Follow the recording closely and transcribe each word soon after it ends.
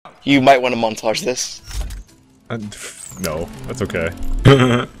You might want to montage this. No, that's okay.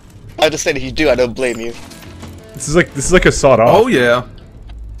 I just said if you do, I don't blame you. This is like a sawed off. Oh yeah.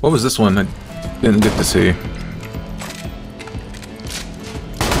 What was this one? I didn't get to see.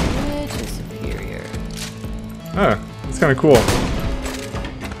 Superior. Ah, that's kind of cool.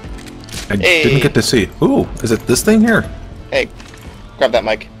 I didn't get to see. Ooh, is it this thing here? Hey, grab that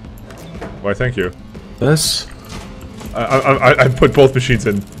mic. Why, thank you. This? I put both machines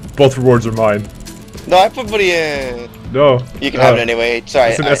in. Both rewards are mine. No, I put Buddy in. No. You can have it anyway.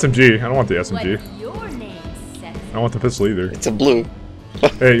 Sorry. It's an SMG. I don't want the SMG. Like your name, Seth. I don't want the pistol either. It's a blue.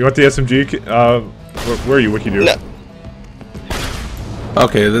 Hey, you want the SMG? Where are you, Wikidoo? No.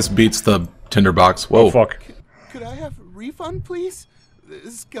 Okay, this beats the tinderbox. Whoa. Oh, fuck. Could I have a refund, please?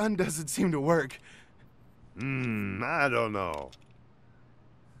 This gun doesn't seem to work. I don't know.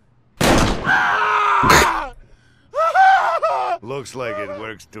 Looks like it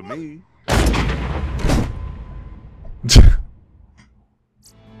works to me.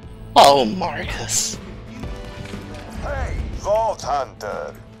 Oh, Marcus. Hey, Vault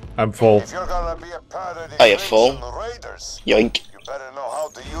Hunter. I'm full. If you're gonna be a part of the Are you full? Raiders, Yoink. you better know how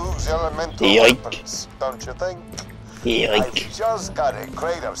to use elemental Yoink. weapons, don't you think? Yoink. I've just got a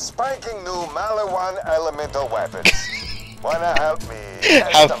crate of spanking new Maliwan elemental weapons. Wanna help me?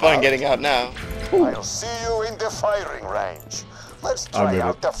 test Have them fun out? get's out now. I'll see you in the firing range. Let's try in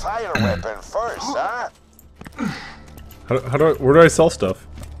out it. the fire weapon first, huh? Where do I sell stuff?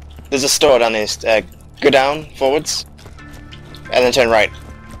 There's a store down there. Go down, forwards, and then turn right.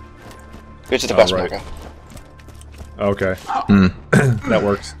 Go to the quest right. marker. Okay. That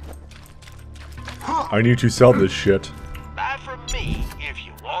works. I need to sell this shit. Buy from me if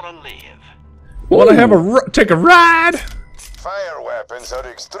you wanna live. Wanna have take a ride? Fire weapons are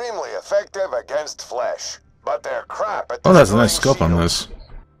extremely effective against flesh, but they're crap at Oh, that's a nice destroying scope on shields. this.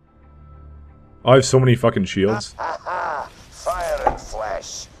 I have so many fucking shields. Fire and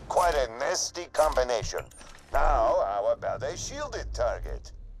flesh. Quite a nasty combination. Now, how about a shielded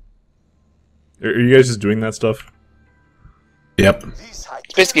target? Are you guys just doing that stuff? Yep. It's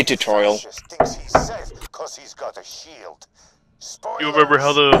basically a tutorial. Thinks he's safe 'cause he's got a shield. You remember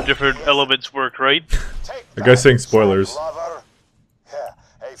how the different elements work, right? The guy's saying spoilers. Lover. Yeah,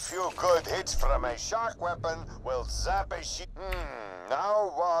 a few good hits from a shock weapon will zap a shield.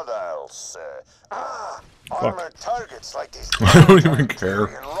 Now what else? Armored targets like these. I don't even care.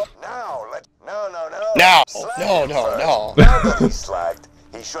 Now let No. Now that he's slagged,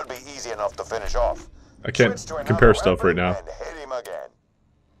 he should be easy enough to finish off. I can't Switch to another compare stuff right weapon now. and hit him again.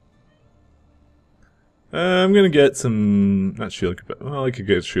 I'm gonna get some... not shield capacity. Well, I could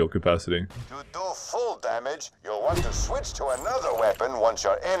get shield capacity. To do full damage, you'll want to switch to another weapon once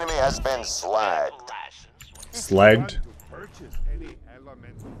your enemy has been slagged. Slagged?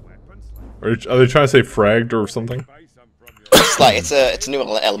 Or are they trying to say fragged or something? Slag. It's a new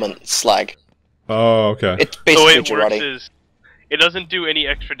element. Slag. Oh, okay. It's The way basically it works Girardi. is, it doesn't do any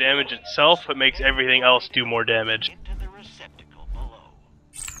extra damage itself, it makes everything else do more damage. Into the receptacle below.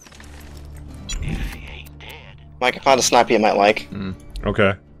 If he ain't dead. Mike, I found a sniper you might like.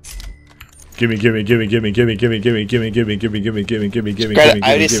 Okay. Gimme.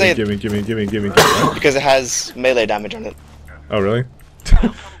 Because it has melee damage on it. Oh, really?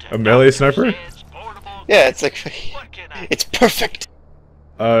 A melee sniper? Yeah, it's like... it's perfect!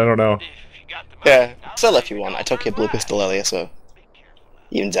 I don't know. Yeah, sell if you want. I took your blue pistol earlier, so...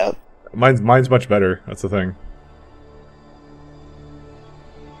 evens out. Mine's much better. That's the thing.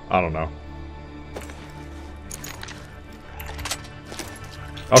 I don't know.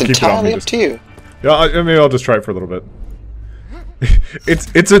 I'll It's keep it on entirely me. up to you. Yeah, maybe I'll just try it for a little bit.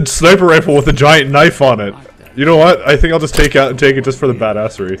 It's a sniper rifle with a giant knife on it. You know what? I think I'll just take it just for the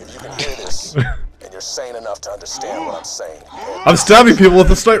badassery. You can hear this, and you're sane enough to understand what I'm saying. I'm stabbing people with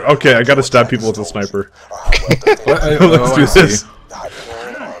a sniper. Okay, I gotta stab people with a sniper. Let's do this. The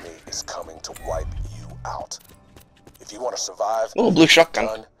Hyperion army is coming to wipe you out. If you want to survive, Oh, blue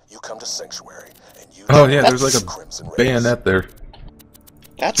shotgun. you come to Sanctuary, and you. Oh yeah, there's like That's a Crimson Raiders. bayonet there.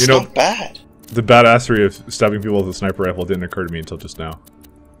 That's You know- not bad. The badassery of stabbing people with a sniper rifle didn't occur to me until just now.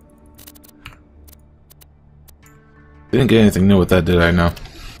 Didn't get anything new with that, did I? No.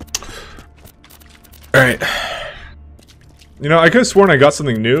 Alright. You know, I could have sworn I got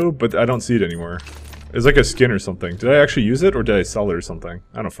something new, but I don't see it anymore. It's like a skin or something. Did I actually use it, or did I sell it or something?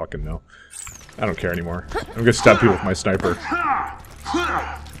 I don't fucking know. I don't care anymore. I'm gonna stab people with my sniper.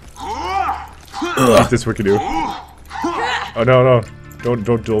 Like this Wikidoo. Oh no.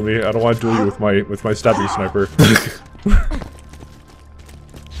 Don't duel me. I don't want to duel you with my stabbing sniper.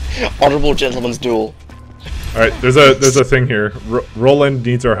 Honorable gentleman's duel. Alright, there's a thing here. Roland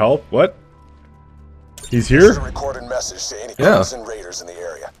needs our help. What? He's This is here? a recorded message to any Yeah. and raiders in the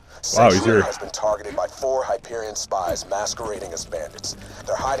area. Wow, he's Sanctuary here. has been targeted by 4 Hyperion spies masquerading as bandits.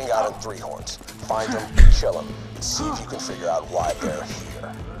 They're hiding out in Three Horns. Find them, kill them, and see if you can figure out why they're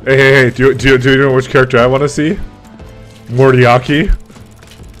here. Hey, do you know which character I want to see? Moriarty.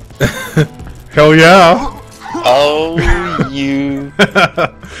 Hell yeah! Oh, you.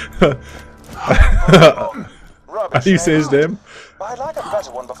 How do you say his name? I'd like a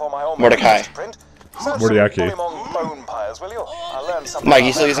better one before my own Mordecai. print. Moriarty. Bone piles, will you? I learned something Mike, you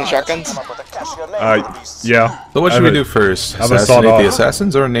about still using that. shotguns? Come up with a catchier name for the beasts. Yeah. So what I should we have a- do first? I have a Assassinate sawed the off.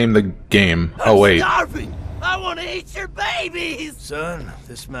 assassins or name the game? Oh wait. Starving! I want to eat your babies! Son,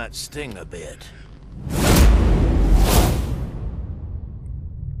 this might sting a bit.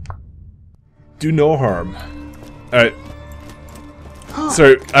 Do no harm. Alright.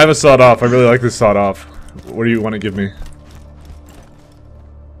 Sorry, I have a sawed off. I really like this sawed off. What do you want to give me?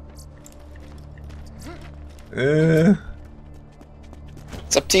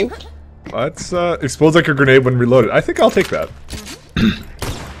 It's up to you. Let's explodes like a grenade when reloaded. I think I'll take that.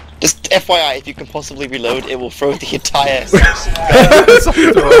 Just FYI, if you can possibly reload, it will throw the entire.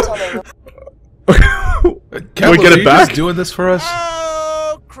 Can we get it back? Doing this for us?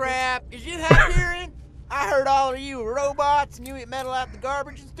 Oh, crap. Is you Hyperion? I heard all of you were robots and you eat metal out the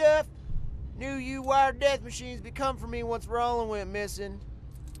garbage and stuff. Knew you wired death machines would come for me once Roland went missing.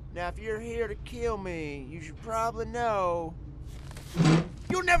 Now, if you're here to kill me, you should probably know.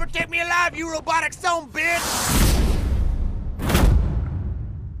 You'll never take me alive, you robotic son of a bitch!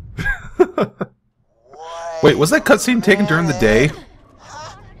 Wait, was that cutscene taken during the day?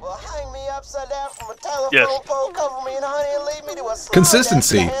 Well, hang me upside down from a telephone Yes. pole, cover me in honey, and leave me to a slide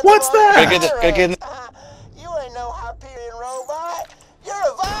Consistency. at the hands What's of that? Good, good, good. You ain't no Hyperion robot. You're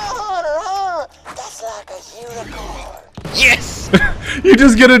a vile hunter, huh? That's like a unicorn. Yes! You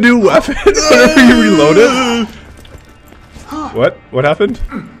just get a new weapon whenever you reload it. What? What happened?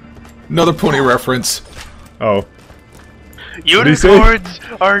 Another pony reference. Oh. did he say? Unicorns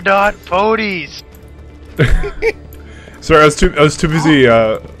are not ponies. Sorry, I was too busy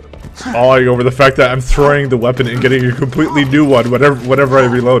awing over the fact that I'm throwing the weapon and getting a completely new one whenever I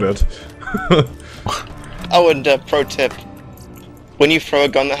reload it. Oh, and pro tip: when you throw a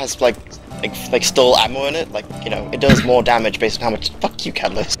gun that has like still ammo in it, like it does more damage based on how much. Fuck you,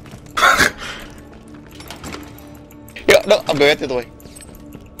 Catalyst. Yeah, no, I'm going the other way.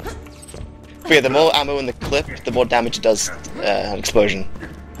 But yeah, the more ammo in the clip, the more damage it does an explosion.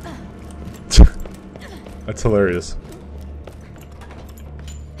 That's hilarious.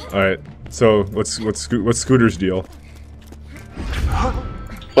 Alright, so what's Scooter's deal?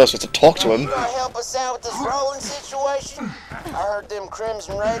 Well, supposed to talk to him. You gonna help us out with this Roland situation? I heard them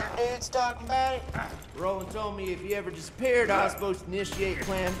Crimson Raider dudes talking about it. Roland told me if you ever disappeared, I was supposed to initiate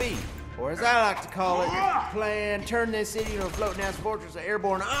Plan B. Or as I like to call it, Plan Turn This City into a floating ass fortress of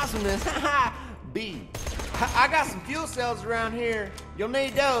airborne awesomeness. B. I got some fuel cells around here. You'll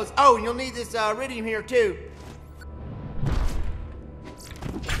need those. Oh, and you'll need this iridium here too.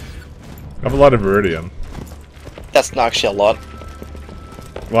 I have a lot of iridium. That's not actually a lot.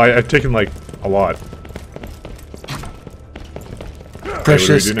 Well, I've taken like a lot.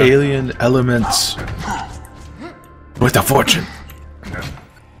 Precious do now? alien elements. With a fortune.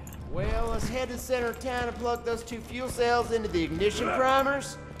 Well, let's head to the center of town and plug those 2 fuel cells into the ignition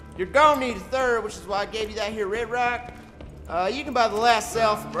primers. You're gonna need a third, which is why I gave you that here red rock. You can buy the last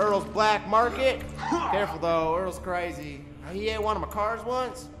cell from Earl's black market. Careful though, Earl's crazy. He ate one of my cars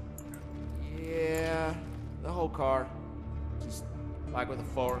once. Yeah, the whole car. Just like with a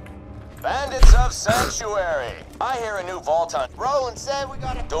fork. Bandits of Sanctuary. I hear a new vault hunt. Roland said we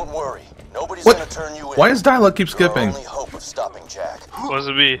gotta... Don't worry. Nobody's What? gonna turn you in. Why does dialogue keep You're our skipping? only hope of stopping Jack.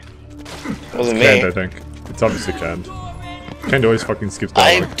 Wasn't me. Wasn't Canned, I me. think. It's obviously canned. Canned always fucking skips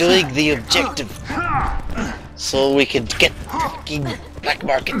I'm dialogue. doing the objective, so we could get fucking black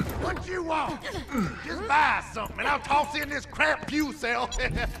market. What you want? Just buy something and I'll toss in this crap fuel cell.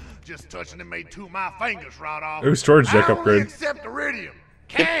 Just touching it made 2 of my fingers right off. Ooh, storage deck I only upgrade. accept iridium.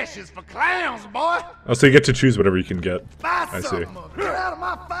 Cash is for clowns, boy. Oh, so you get to choose whatever you can get. Buy I see. something. Get out of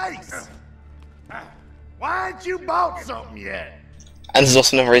my face. Why ain't you bought something yet? And there's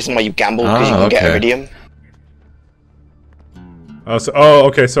also another reason why you gamble, because you Ah, can get okay. iridium. Oh,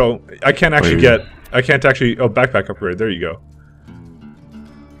 okay, so I can't actually Wait. get... I can't actually... Oh, backpack upgrade. There you go.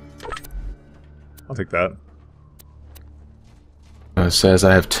 I'll take that. It says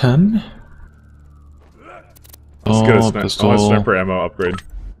I have 10. Let's get a, Oh, I pistol. want a sniper ammo upgrade.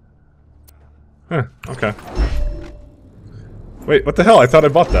 Huh, okay. Wait, what the hell? I thought I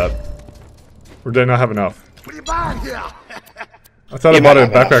bought that. Or did I not have enough? What are you buying here? I thought I bought a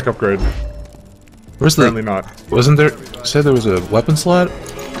backpack upgrade. Where's Apparently not. Wasn't there? Said there was a weapon slot?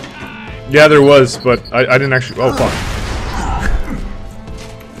 Yeah, there was, but I didn't actually. Oh fuck!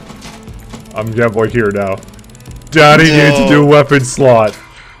 I'm Gamboy here now. Daddy needs to do weapon slot.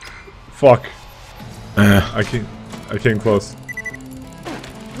 Fuck. I came close.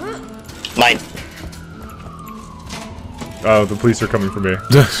 Mine. Oh, the police are coming for me.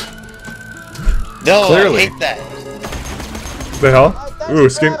 No, Clearly. I hate that. The hell? Ooh,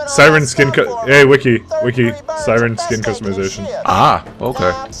 siren skin hey, wiki, siren skin customization. Ah,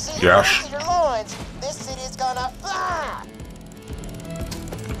 okay. Gosh. This city's gonna fly.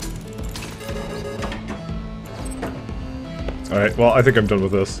 Alright, well, I think I'm done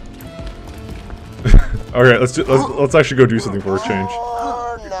with this. Alright, let's actually go do something for a change.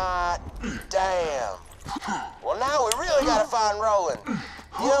 Or not. Damn. Well, now we really gotta find Roland.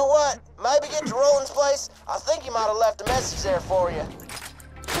 You know what? Maybe get to Roland's place. I think he might have left a message there for you.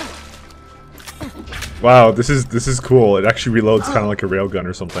 Wow, this is cool. It actually reloads kind of like a railgun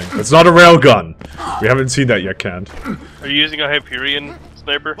or something. It's not a railgun! We haven't seen that yet, Canned. Are you using a Hyperion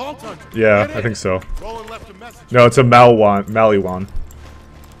sniper? Yeah, I think so. No, it's a Maliwan.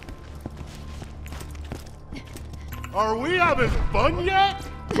 Are we having fun yet?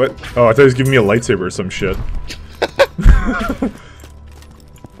 What? Oh, I thought he was giving me a lightsaber or some shit.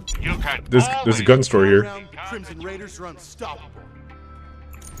 There's a gun store here. Crimson Raiders are unstoppable.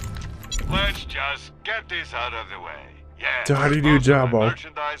 Let's just get this out of the way. Yeah. Daddy do Jabbo.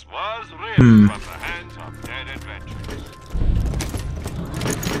 Merchandise was ripped from the hands of dead adventurers.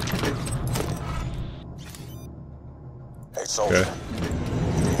 Hey, soldier.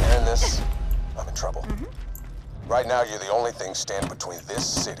 You hearing this? I'm in trouble. Right now, you're the only thing standing between this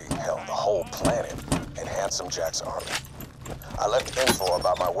city, hell, the whole planet, and Handsome Jack's army. I left info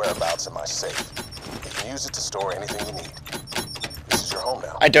about my whereabouts in my safe. You can use it to store anything you need. This is your home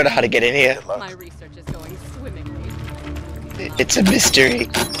now. I don't know how to get in here. Good luck. My research is going swimmingly. It's a mystery.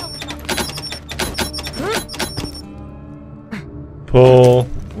 Pull.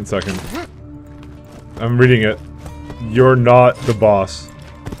 1 second. I'm reading it. You're not the boss.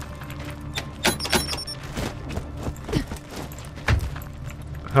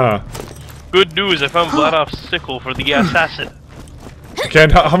 Huh. Good news, I found Vladov's sickle for the assassin. Ken,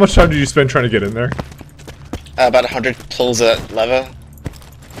 how much time did you spend trying to get in there? About 100 pulls of that lever.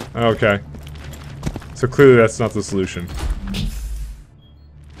 Okay. So clearly that's not the solution.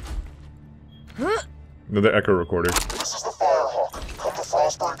 Another echo recorder. This is the Firehawk. Come to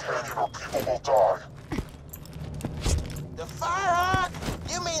Frostburn Canyon or people will die. The Firehawk?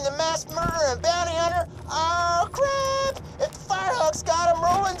 You mean the mass murderer and bounty hunter? Oh, crap! If the Firehawk's got him,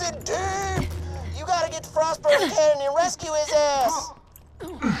 Roland's in deep! You gotta get to Frostburn Canyon and rescue his ass!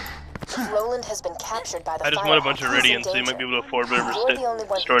 Roland has been captured by the I just want a bunch of Radiants, so you might be able to afford whatever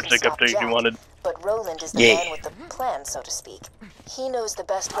storage take update you wanted. But Roland is the man with the plan, so to speak. He knows the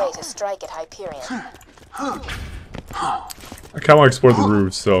best way to strike at Hyperion. I kind of want to explore the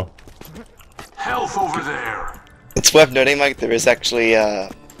roofs, so... Health over there. It's worth noting, Mike, there is actually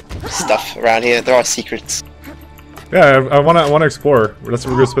stuff around here. There are secrets. Yeah, I wanna explore. That's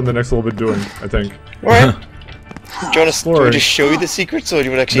what we're gonna spend the next little bit doing, I think. Alright. Do you want to just show you the secrets, or do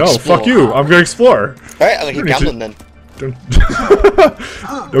you want to actually explore? No, fuck you. I'm gonna explore. Alright, I'll keep gambling then.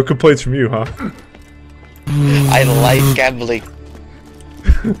 No complaints from you, huh? I like gambling.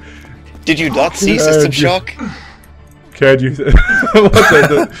 Did you not see System Shock? Can you...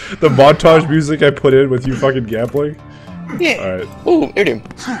 the montage music I put in with you fucking gambling? Yeah. Alright. Ooh, Iridium.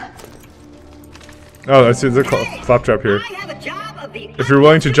 Oh, I see the claptrap here. If you're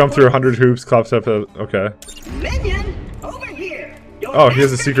willing to jump through 100 hoops, claptrap... Okay. Oh, he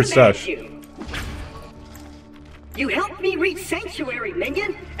has a secret stash. You helped me reach Sanctuary,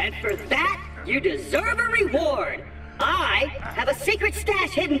 Minion, and for that, you deserve a reward. I have a secret stash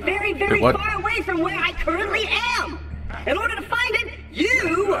hidden very, very far away from where I currently am. In order to find it,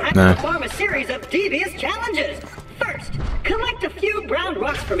 you will have to perform a series of devious challenges. First, collect a few brown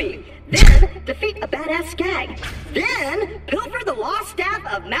rocks for me. Then, defeat a badass skag. Then, pilfer the lost staff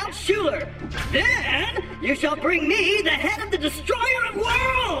of Mount Schuler. Then, you shall bring me the head of the Destroyer of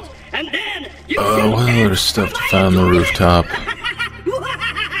Worlds. And then, you shall what other stuff to find on the rooftop?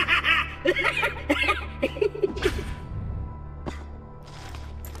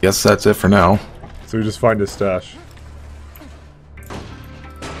 Guess that's it for now. So we just find his stash.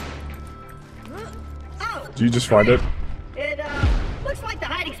 Do you just find it? It, looks like the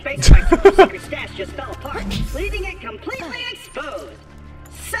hiding space of my super secret stash just fell apart, leaving it completely exposed.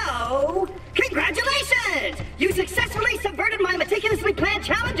 So, congratulations! You successfully subverted my meticulously planned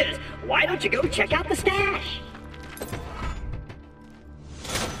challenges. why don't you go check out the stash?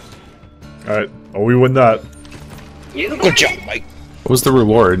 Alright. Oh, we win that. Good job, Mike. What was the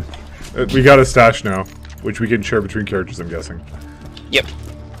reward? We got a stash now, which we can share between characters, I'm guessing. Yep.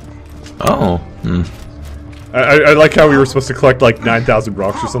 Oh. Hmm. I like how we were supposed to collect like 9,000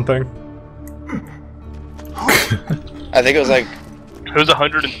 rocks or something. I think it was like... It was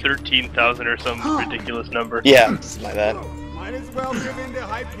 113,000 or some ridiculous number. Yeah, something like that. Might as well give in to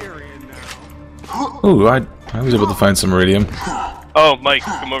Hyperion now. Ooh, I was able to find some iridium. Oh, Mike,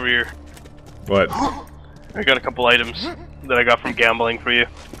 come over here. What? I got a couple items that I got from gambling for you.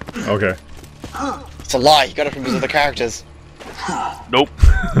 Okay. It's a lie, you got it from his other characters. Nope.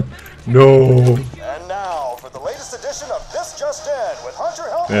 No. And now for the latest edition of This Just In with Hunter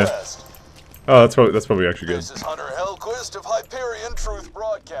Hellquist. Yeah. Oh, that's probably actually good. This is Hunter Hellquist of Hyperion Truth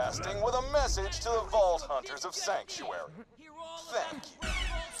Broadcasting with a message to the Vault Hunters of Sanctuary. Thank you.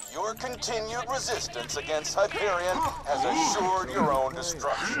 Your continued resistance against Hyperion has assured your own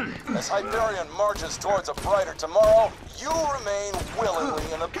destruction. As Hyperion marches towards a brighter tomorrow, you remain willingly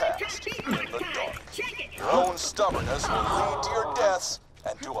in the past, in the dark. Your own stubbornness will lead to your deaths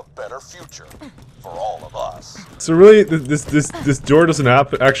and to a better future for all of us. So really, this door doesn't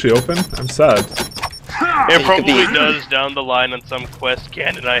actually open? I'm sad. It probably does down the line on some quest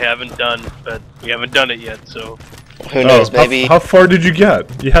Ken and I haven't done, but we haven't done it yet, so... Who knows, maybe... How far did you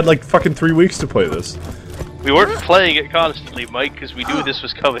get? You had like fucking 3 weeks to play this. We weren't playing it constantly, Mike, because we knew this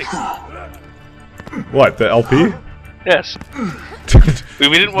was coming. What, the LP? Yes. we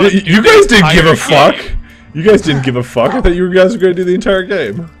didn't want to You guys didn't give a fuck! You guys didn't give a fuck. I thought you guys were going to do the entire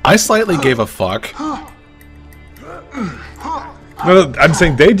game. I slightly gave a fuck. No, I'm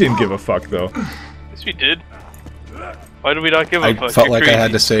saying they didn't give a fuck, though. Yes, we did. Why did we not give a fuck? I felt You're like crazy. I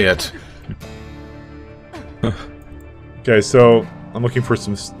had to say it. Okay, so I'm looking for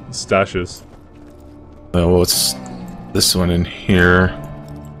some stashes. Oh, what's this one in here?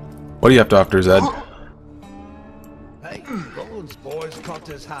 What do you have to offer, Zed? Hey, Roland's boys caught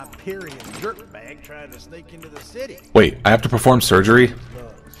this Hyperion jerkbag trying to sneak into the city. Wait, I have to perform surgery?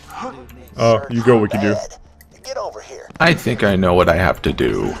 Oh, you go, Wikidoo. Get over here. I think I know what I have to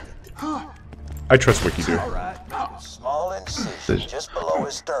do. I trust Wikidoo. Small incision just below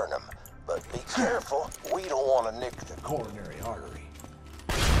his sternum. But be careful, we don't want to nick the coronary artery.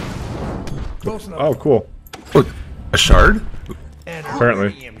 Oh, cool. Oh, a shard? An Apparently.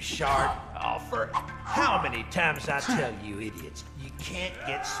 iridium shard offer. How many times I tell you idiots, you can't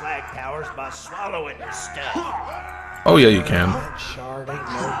get slag powers by swallowing this stuff. Oh yeah, you can. That shard ain't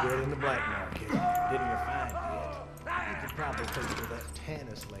no good in the black market. Didn't refine yet. You could probably take it to that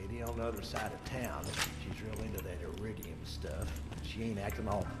Tannis lady on the other side of town. She's real into that iridium stuff. She ain't acting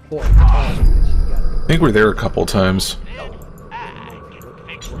all poor. I think we're there a couple times.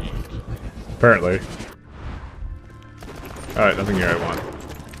 Apparently. Alright, nothing here I want.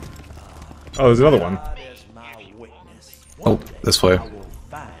 Oh, there's another one. Oh, this way.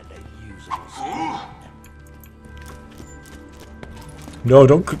 No,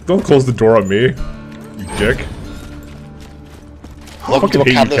 don't close the door on me, you dick. Look Fucking what hate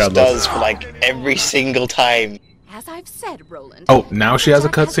you, Cadmus Cadmus. does for like every single time. As I've said, Roland. Oh, now she has a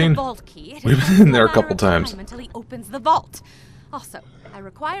Jack has the cutscene? vault key. It We've is been in there a matter couple of time times. until he opens the vault. Also, I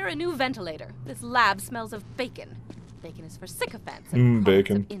require a new ventilator. This lab smells of bacon. Bacon is for sycophants and cults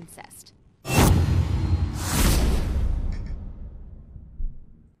bacon. of incest.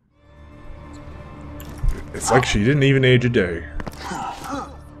 It's like she didn't even age a day.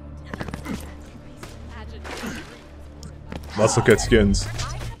 Let's look at skins.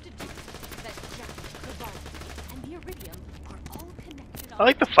 I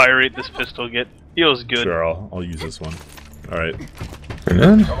like the fire rate this pistol get. Feels good. Sure, I'll use this one. Alright.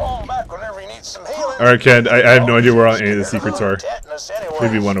 Alright, Ken, I have no idea where any of the secrets are.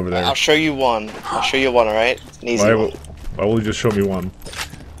 Maybe one over there. I'll show you one. I'll show you one, alright? An easy one. Why will you just show me one?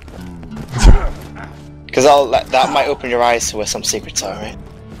 Because that might open your eyes to where some secrets are, right?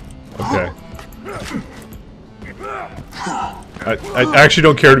 Okay. I actually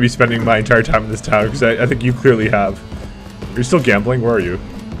don't care to be spending my entire time in this town, because I think you clearly have. You're still gambling? Where are you?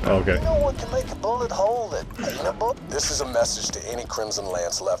 Oh, okay. You know what can make a bullet hole that ain't a bullet? This is a message to any Crimson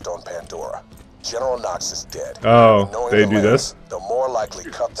Lance left on Pandora. General Knox is dead. Oh, Knowing they the do Lance, this? they'll more likely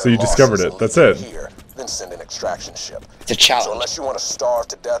cut their So you discovered losses it. and That's leave it. you here than send an extraction ship. It's a challenge. So unless you want to starve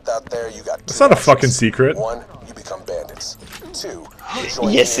to death out there, you got That's not a fucking secret. One, you become bandits. Two, you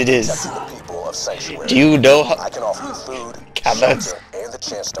join Yes, in it is. protecting the people of Sanctuary. Do you know how... I can offer you food, Cadmus? shelter, and the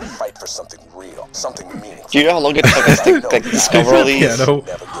chance to fight for something real, something meaningful. Do you know how long it took us to like, discover all these? Yeah, no.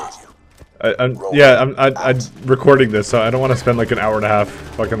 Never gave you. I'm recording this, so I don't want to spend like an hour and a half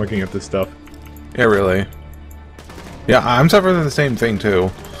fucking looking at this stuff. Yeah, really. Yeah, I'm suffering the same thing too.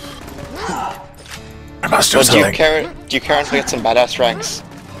 I must do something. Do you care enough to get some badass ranks?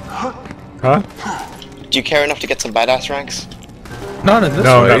 Huh? Do you care enough to get some badass ranks? Not in this way.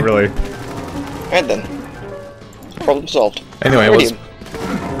 No, not really. Alright then. Problem solved. Anyway, let's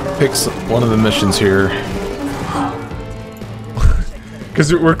pick one of the missions here.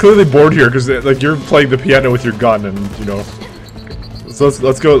 Because we're clearly bored here, because like you're playing the piano with your gun, and you know. So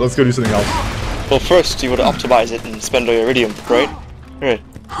let's go do something else. Well, first you would optimize it and spend all your iridium, right? Right.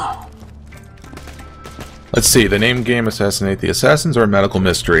 Let's see. The name game: Assassinate the Assassins or Medical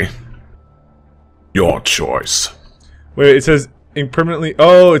Mystery. Your choice. Wait, it says permanently.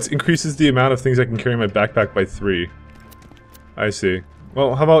 Oh, it increases the amount of things I can carry in my backpack by 3. I see.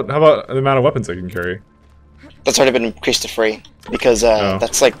 Well, how about the amount of weapons I can carry? That's already been increased to 3 because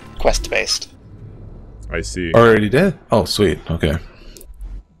that's like quest based. I see. Already did? Oh, sweet. Okay.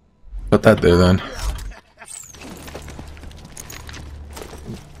 Put that there then.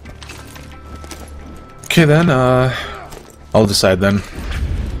 Okay then. I'll decide then.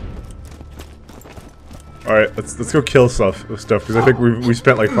 All right, let's go kill stuff because I think we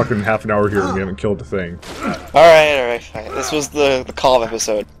spent like fucking half an hour here and we haven't killed a thing. All right, fine. This was the call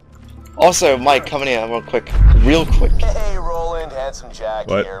episode. Also, Mike, coming in real quick. Hey, Roland, handsome Jack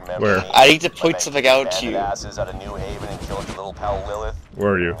what? here. Where? I need to point something out to you. Asses out of New Haven and killed your little pal Lilith.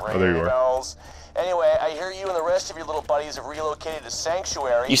 Where are you? Oh, there you are. Anyway, I hear you and the rest of your little buddies have relocated to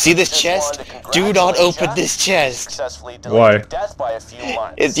Sanctuary. You see this chest? Do not open this chest. Why? Death by a few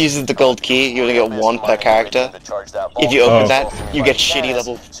months. It uses the gold key. You only get 1 per character. If you open that, you get shitty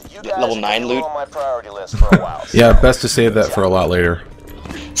level 9 loot. Yeah, best to save that for a lot later.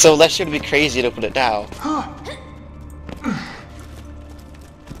 So unless you're gonna be crazy to open it now.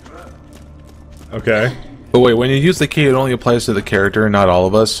 Okay. But wait, when you use the key, it only applies to the character, not all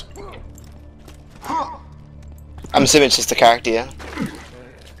of us. I'm assuming it's just the character, yeah?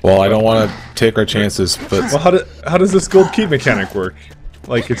 Well, I don't want to take our chances, but... Well, how does this gold key mechanic work?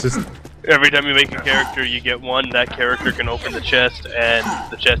 Like, it's just... Every time you make a character, you get 1. That character can open the chest, and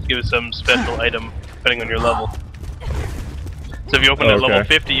the chest gives some special item, depending on your level. So if you open it at level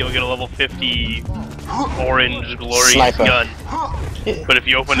 50, you'll get a level 50 orange glorious Sniper gun. But if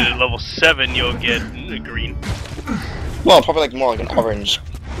you open it at level 7, you'll get a green. Well, probably like more like an orange,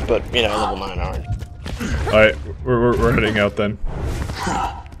 but you know, level 9 orange. Alright, we're heading out then.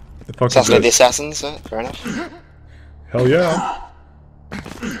 The fuck Assassinate the assassins, fair enough. Hell yeah.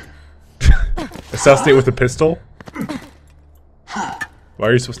 Assassinate with a pistol? Why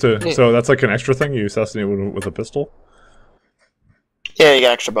are you supposed to... So that's like an extra thing? You assassinate with a pistol? Yeah, you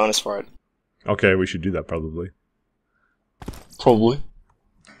get extra bonus for it. Okay, we should do that probably. Probably.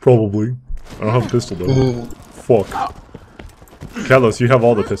 I don't have a pistol though. Fuck. Carlos, you have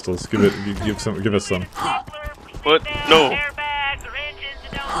all the pistols. Give us some. What? No.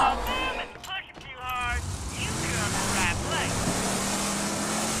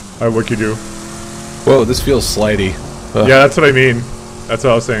 Alright, what can you do? Whoa, this feels slidey. Ugh. Yeah, that's what I mean. That's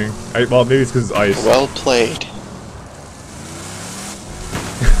what I was saying. Well, maybe it's because it's ice. Well played.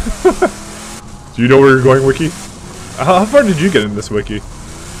 Do you know where you're going, Wiki? How far did you get in this Wiki?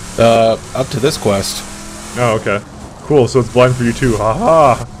 Up to this quest. Oh, okay. Cool, so it's blind for you too.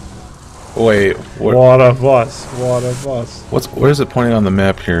 Haha! Wait, what? What of us? What of us? Where is it pointing on the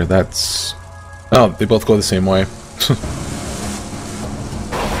map here? That's... Oh, they both go the same way.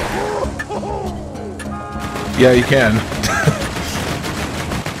 Yeah, you can.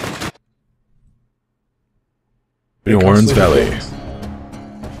 Warren's Valley.